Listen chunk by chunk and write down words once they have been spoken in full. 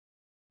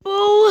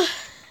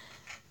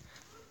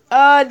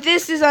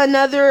This is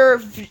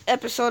another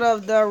episode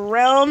of The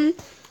Realm.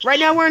 Right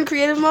now we're in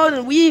creative mode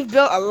and we've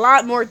built a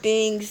lot more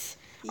things.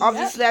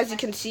 Obviously, as you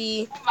can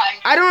see.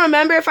 I don't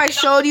remember if I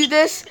showed you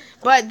this,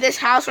 but this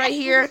house right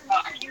here,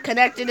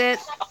 connected it.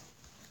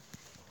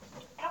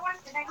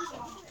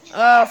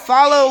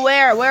 Follow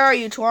where? Where are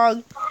you,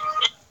 Twong?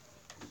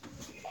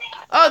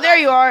 Oh, there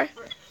you are.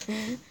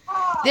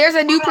 There's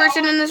a new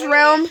person in this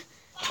realm.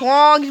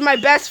 Twong, he's my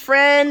best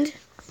friend.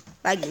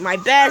 Like, my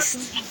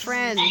best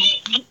friend.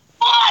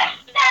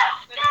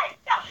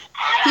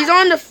 He's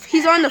on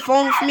the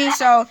phone with me,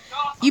 so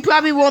you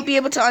probably won't be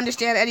able to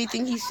understand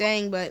anything he's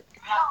saying, but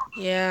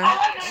yeah.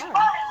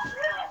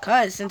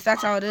 Since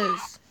that's how it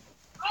is.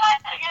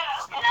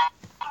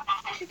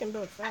 You can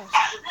build fast.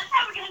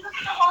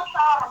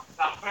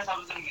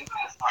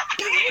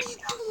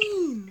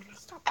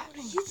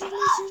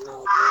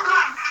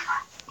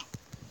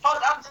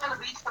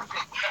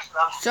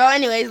 So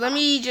anyways, let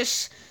me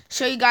just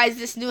show you guys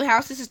this new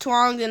house. This is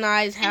Twong and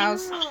I's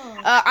house.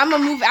 I'm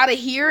gonna move out of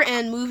here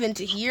and move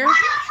into here.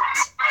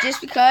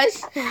 Just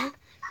because.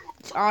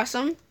 It's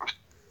awesome.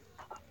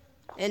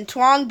 And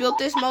Twong built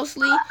this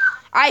mostly.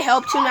 I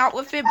helped him out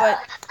with it, but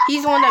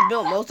he's the one that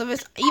built most of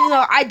it. Even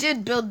though I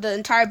did build the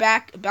entire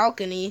back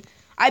balcony.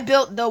 I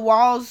built the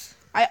walls.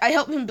 I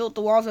helped him build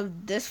the walls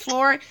of this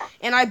floor.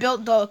 And I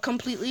built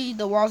completely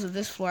the walls of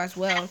this floor as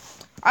well.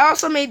 I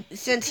also made,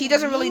 since he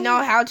doesn't really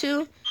know how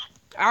to,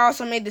 I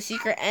also made the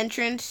secret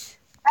entrance.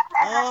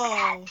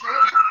 Oh.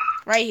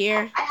 Right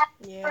here.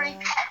 Yeah.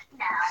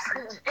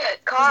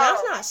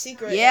 That's not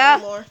secret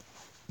anymore.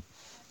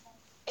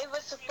 It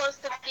was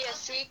supposed to be a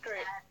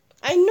secret.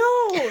 I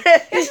know.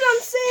 That's what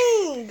I'm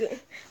saying.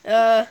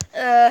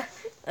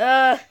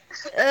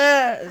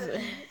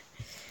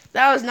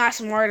 That was not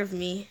smart of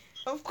me.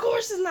 Of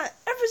course it's not.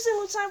 Every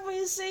single time when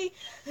you say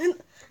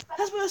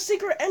that's what a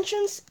secret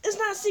entrance, it's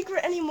not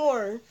secret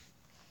anymore.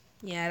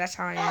 Yeah, that's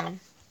how I am.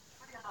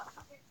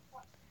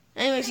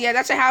 Anyways, yeah,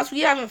 that's a house.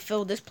 We haven't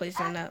filled this place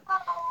in up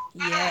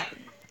yet.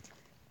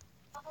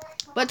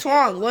 But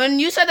Twong, when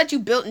you said that you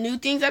built new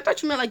things, I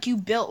thought you meant like you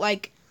built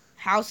like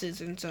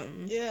houses and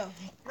something. Yeah.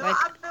 No, like,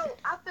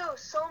 I built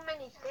so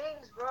many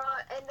things, bro,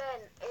 and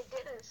then it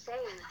didn't save.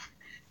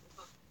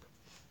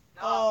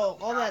 Oh,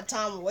 all that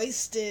time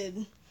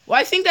wasted. Well,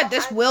 I think that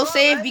this will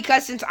save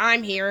because since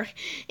I'm here,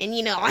 and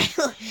you know,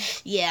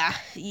 yeah,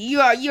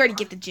 you already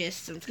get the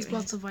gist. It's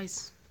lots of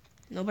ice.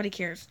 Nobody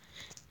cares.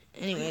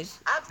 Anyways.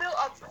 I built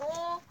a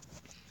pool.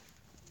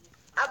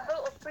 I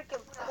built a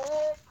freaking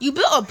pool. You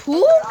built a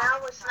pool?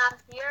 Now it's not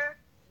here.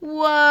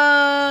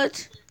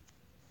 What?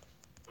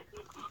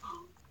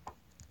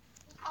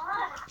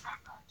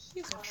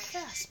 He's a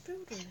fast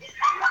builder. And then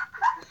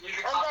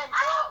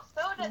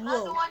built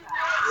another one here.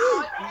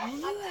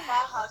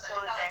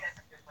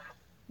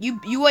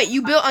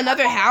 You built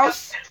another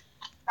house?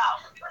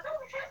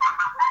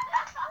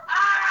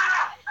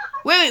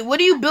 Wait, what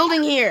are you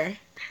building here?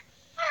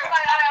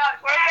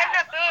 We're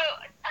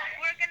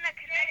gonna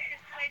connect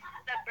this place to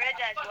the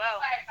bridge as well.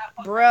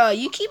 Bro,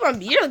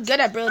 you're good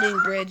at building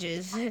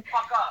bridges.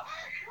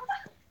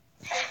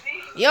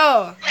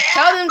 Yo,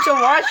 tell them to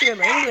watch your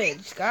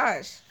language,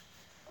 gosh.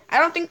 I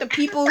don't think the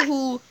people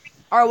who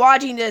are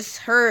watching this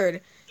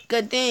heard.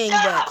 Good thing,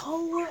 but...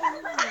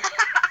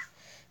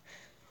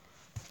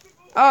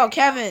 Oh,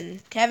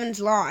 Kevin.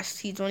 Kevin's lost.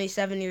 He's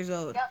 27 years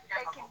old. Yep,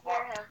 I can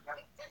hear him.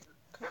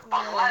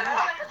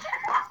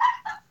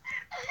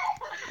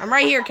 I'm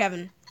right here,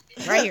 Kevin.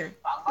 Right here.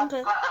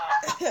 Okay.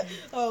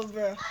 Oh,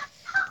 bro.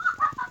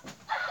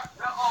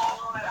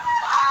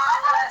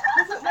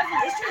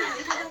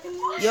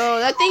 Yo,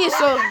 that thing is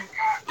so...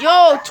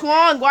 Yo,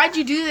 Twong, why'd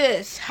you do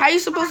this? How are you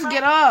supposed to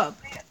get up?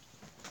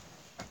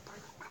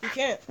 You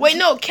can't. Wait,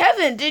 no,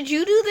 Kevin, did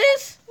you do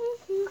this?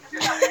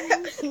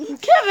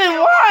 Kevin,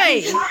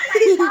 why?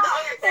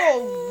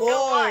 Oh,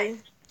 boy.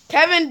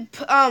 Kevin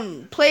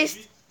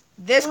placed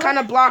this kind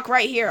of block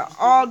right here,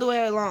 all the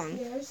way along.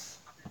 Yes.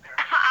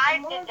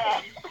 I did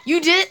that. You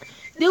did?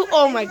 Dude,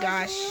 oh my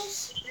gosh.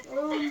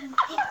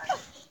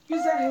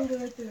 Use that angle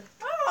right there.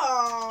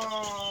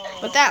 Oh.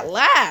 But that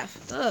laugh.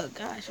 Oh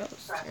gosh, that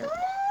was terrible.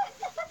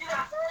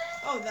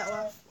 Oh, that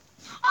laugh.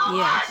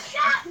 Yes.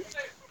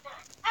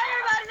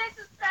 Everybody makes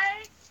a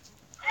mistake.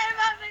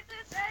 Everybody makes a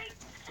mistake.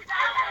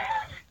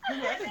 Are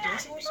they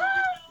dancing or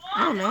something? I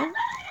don't know.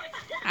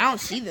 I don't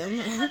see them.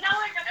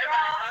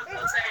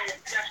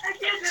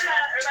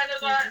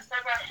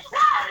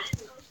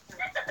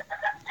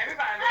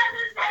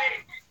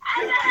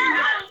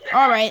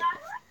 Alright.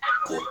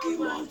 Cookie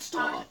Monster.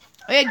 Oh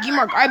yeah,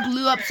 Gmark, I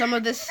blew up some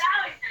of this.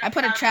 I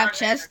put a trap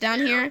chest down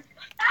here.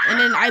 And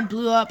then I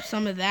blew up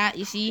some of that,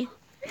 you see?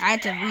 I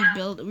had to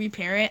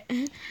repair it.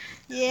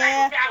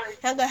 Yeah.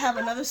 I'm gonna have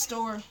another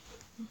store.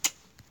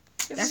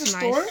 That's this a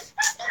nice. store?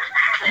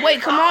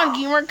 Wait, come on,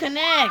 Gmark,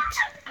 connect.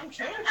 I'm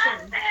trying.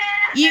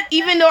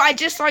 Even though I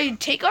just saw you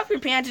take off your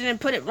pants and then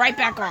put it right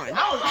back on. I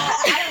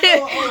don't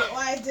know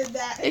why I did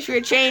that. If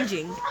you're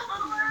changing.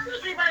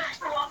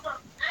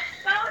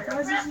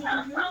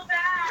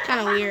 Kind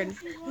of weird.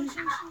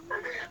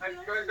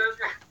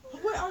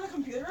 Wait, on the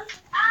computer?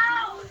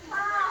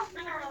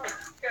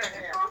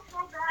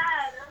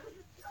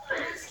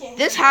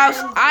 This house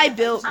I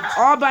built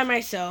all by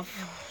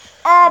myself.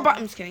 I'm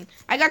just kidding.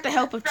 I got the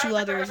help of 2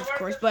 others, of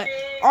course, but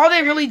all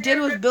they really did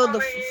was build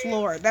the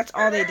floor. That's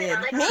all they did.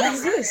 What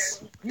is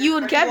this? You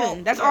and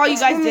Kevin. That's all you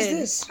guys What is did.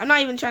 this? I'm not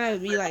even trying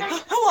to be like. Hold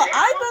on,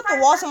 I built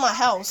the walls in my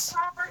house.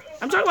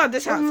 I'm talking about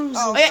this house.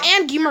 Oh. Oh, yeah,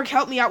 and Gemerk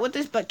helped me out with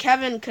this, but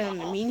Kevin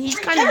couldn't. I mean, he's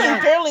kind of Kevin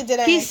young. barely did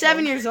anything. He's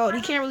 7 years old.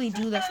 He can't really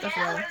do that stuff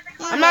well.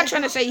 I'm not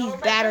trying to say he's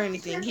bad or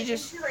anything. He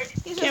just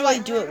can't really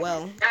do it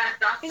well.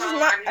 He's just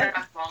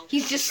not.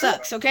 He just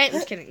sucks, okay? I'm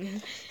just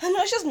kidding. I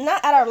know, it's just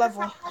not at our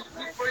level.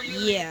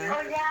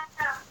 Yeah.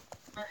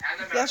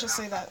 Yeah, I should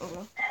say that.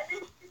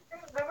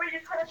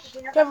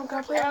 Kevin, can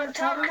I play on the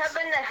tablet?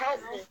 Kevin to help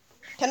me.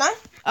 Can I?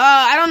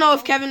 I don't know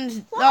if Kevin's.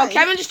 No, Why?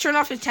 Kevin just turned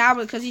off his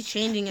tablet because he's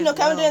changing it. No,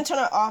 Kevin didn't turn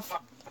it off.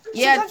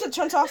 Yeah, Sometimes it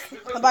turns off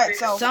by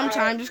itself.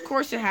 sometimes, of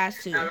course, it has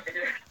to.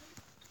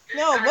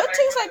 No, what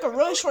takes like a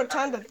really short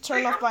time to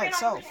turn off by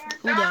itself?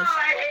 Who does?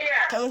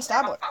 Kevin's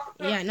tablet.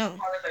 Yeah, I know.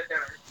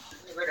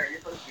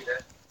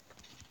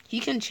 He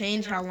can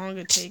change how long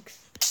it takes.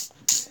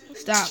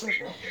 Stop.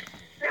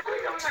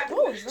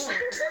 What was that?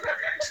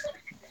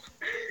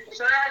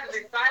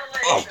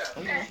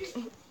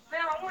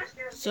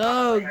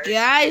 So,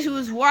 guys who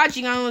was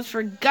watching, I almost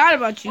forgot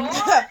about you.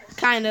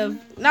 Kind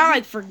of. Not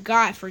like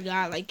forgot.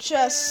 Like,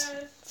 Just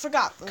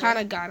forgot. kind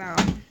of got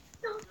out.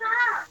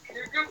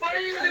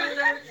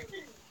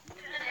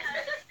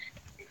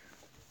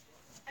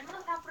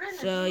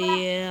 So,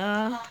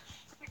 yeah.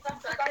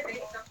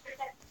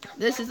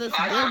 This is us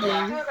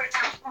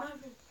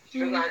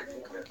building.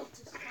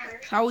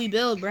 How we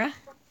build, bruh.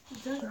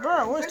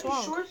 Bro, where's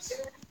Twong?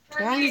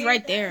 Twong is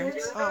right there.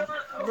 Oh,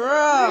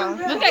 bro.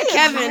 Look at He's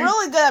Kevin.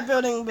 really good at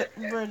building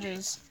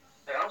bridges.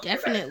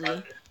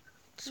 Definitely.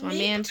 It's my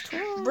man's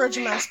Twong. Bridge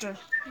master.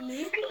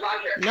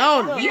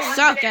 No, you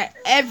suck at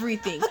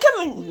everything. Look,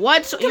 Kevin.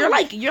 What? So you're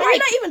like You're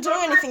not even doing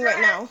anything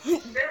right now.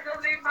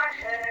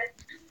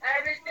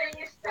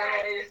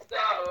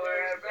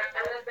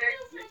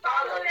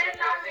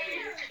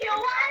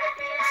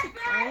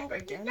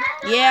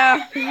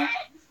 Yeah.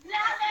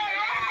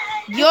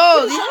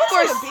 Yo, these Someone people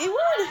said are. a B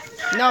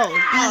word? No,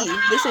 B.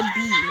 They said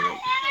B.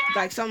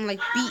 Like something like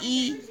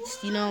BE,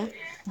 you know?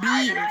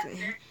 B.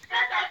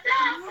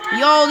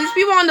 Yo, these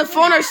people on the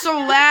phone are so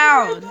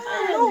loud.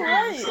 No,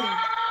 right.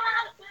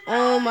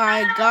 Oh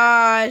my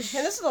gosh.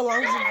 Hey, this is the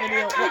longest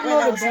video. Wait,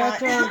 no, it's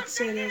not.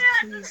 Say that,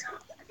 please.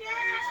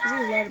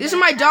 This is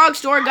my dog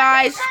store,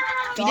 guys.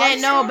 If you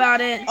didn't know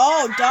about it.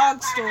 Oh,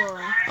 dog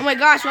store. Oh my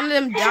gosh, one of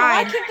them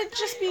Why died. can't it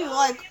just be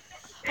like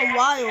a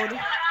wild?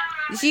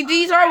 You see,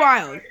 these are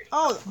wild.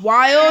 Oh,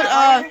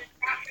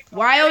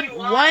 Wild,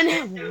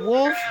 one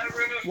wolf,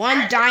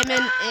 1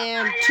 diamond,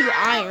 and 2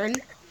 iron.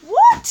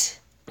 what?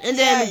 And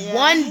then Yeah.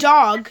 1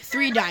 dog,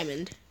 3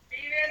 diamond.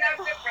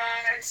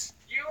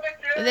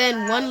 And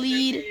then 1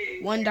 lead,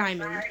 1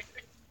 diamond.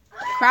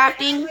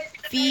 Crafting,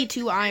 fee,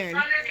 2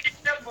 iron.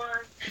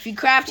 If you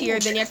craft here,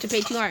 then you have to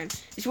pay 2 iron.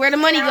 It's where the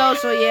money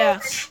goes, so yeah.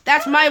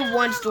 That's my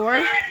one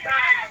store.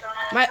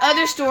 My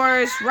other store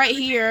is right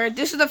here.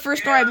 This is the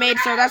first store I made,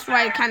 so that's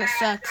why it kind of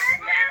sucks.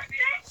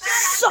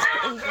 Suck.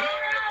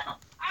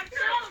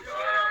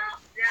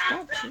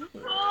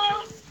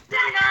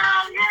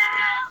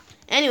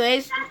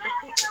 Anyways,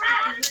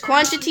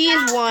 quantity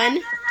is 1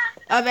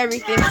 of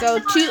everything. So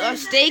 2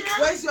 steak.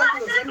 Where's your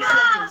clothes? Let me see your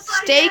clothes.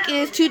 Steak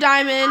is 2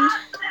 diamond.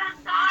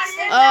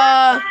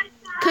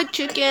 Cooked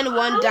chicken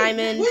 1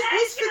 diamond. Who's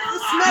fit to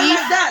smell Beef.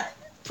 like that?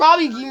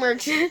 Probably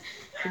Gemerk's.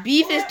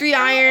 Beef is 3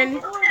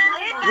 iron.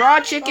 Raw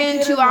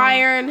chicken 2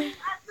 iron.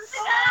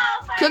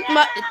 Cooked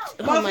mutton.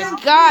 Oh my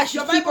gosh,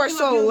 these people are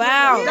so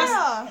loud.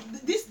 Yeah.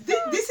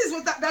 This is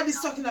what that is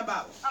talking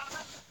about.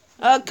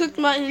 Cooked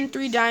mutton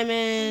 3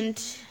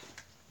 diamond.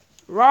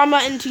 Raw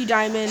mutton 2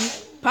 diamond.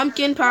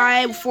 Pumpkin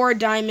pie 4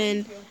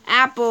 diamond.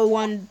 Apple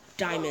 1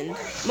 diamond.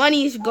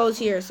 Money goes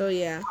here, so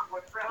yeah.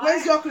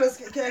 Where's your clothes,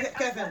 Kevin?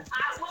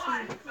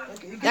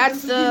 Okay, you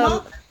That's give them the.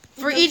 up.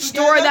 For each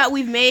store that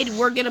we've made,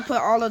 we're gonna put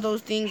all of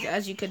those things,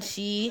 as you could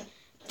see.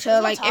 To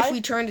like, if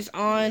we turn this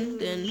on,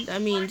 then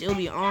that means it'll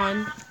be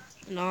on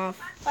and off.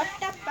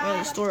 Or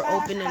the store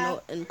open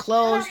and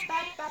closed.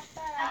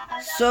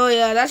 So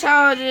yeah, that's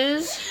how it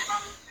is.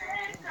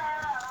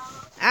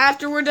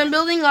 After we're done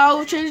building,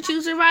 I'll change it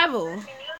to survival.